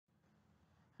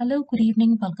Hello, good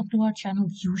evening. Welcome to our channel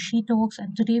Yushi Talks.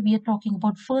 And today we are talking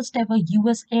about first ever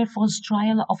US Air Force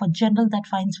trial of a general that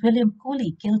finds William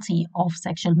Cooley guilty of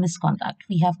sexual misconduct.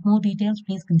 We have more details.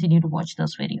 Please continue to watch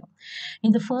this video.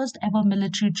 In the first ever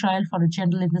military trial for a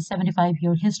general in the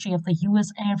 75-year history of the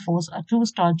US Air Force, a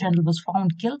two-star general was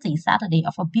found guilty Saturday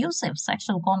of abusive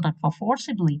sexual conduct for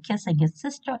forcibly kissing his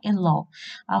sister-in-law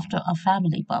after a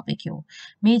family barbecue.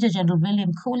 Major General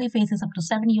William Cooley faces up to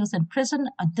 7 years in prison,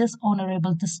 a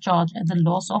dishonorable discharge, and the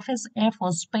loss of his Air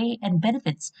Force pay and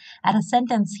benefits at a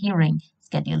sentence hearing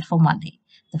scheduled for Monday.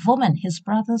 The woman, his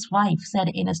brother's wife, said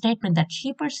in a statement that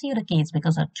she pursued a case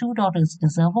because her two daughters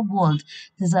deserve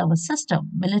a system,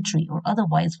 military or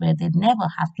otherwise, where they never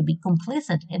have to be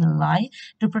complicit in a lie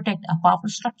to protect a power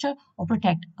structure or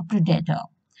protect a predator.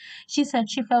 She said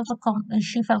she felt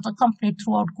accompanied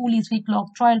throughout Cooley's week-long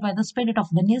trial by the spirit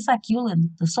of Vanessa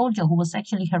Gulen, the soldier who was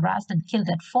sexually harassed and killed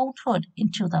at Fort Hood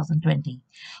in 2020.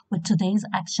 With today's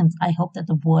actions, I hope that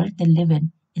the world they live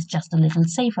in is just a little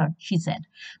safer, she said.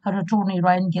 Her attorney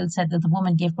Ryan Gill said that the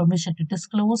woman gave permission to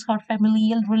disclose her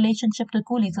familial relationship to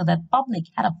Cooley so that public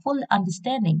had a full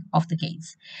understanding of the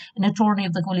case. An attorney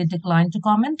of the Cooley declined to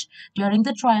comment. During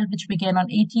the trial, which began on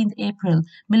 18th April,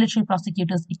 military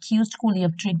prosecutors accused Cooley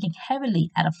of drinking heavily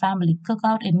at a family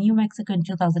cookout in New Mexico in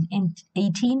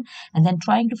 2018 and then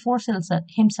trying to force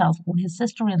himself on his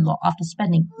sister-in-law after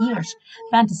spending years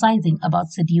fantasizing about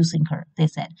seducing her, they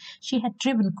said. She had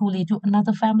driven Cooley to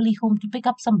another family home to pick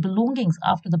up some belongings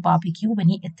after the barbecue when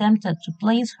he attempted to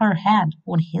place her hand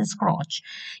on his crotch,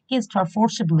 kissed her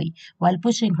forcibly while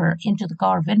pushing her into the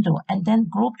car window, and then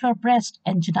groped her breast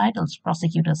and genitals,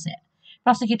 prosecutors said.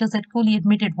 Prosecutors said Cooley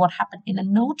admitted what happened in a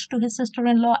note to his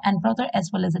sister-in-law and brother, as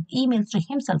well as in emails to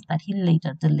himself that he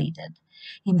later deleted.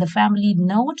 In the family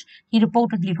note, he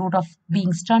reportedly wrote of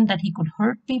being stunned that he could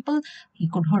hurt people, he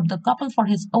could hurt the couple for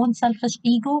his own selfish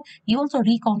ego. He also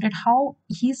recounted how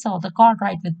he saw the car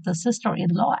ride with the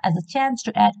sister-in-law as a chance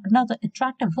to add another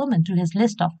attractive woman to his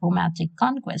list of romantic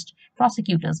conquest,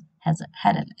 prosecutors had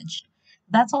alleged.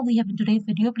 That's all we have in today's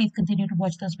video. Please continue to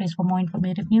watch the space for more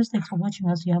informative news. Thanks for watching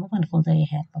us. You have a wonderful day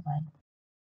ahead. Bye-bye.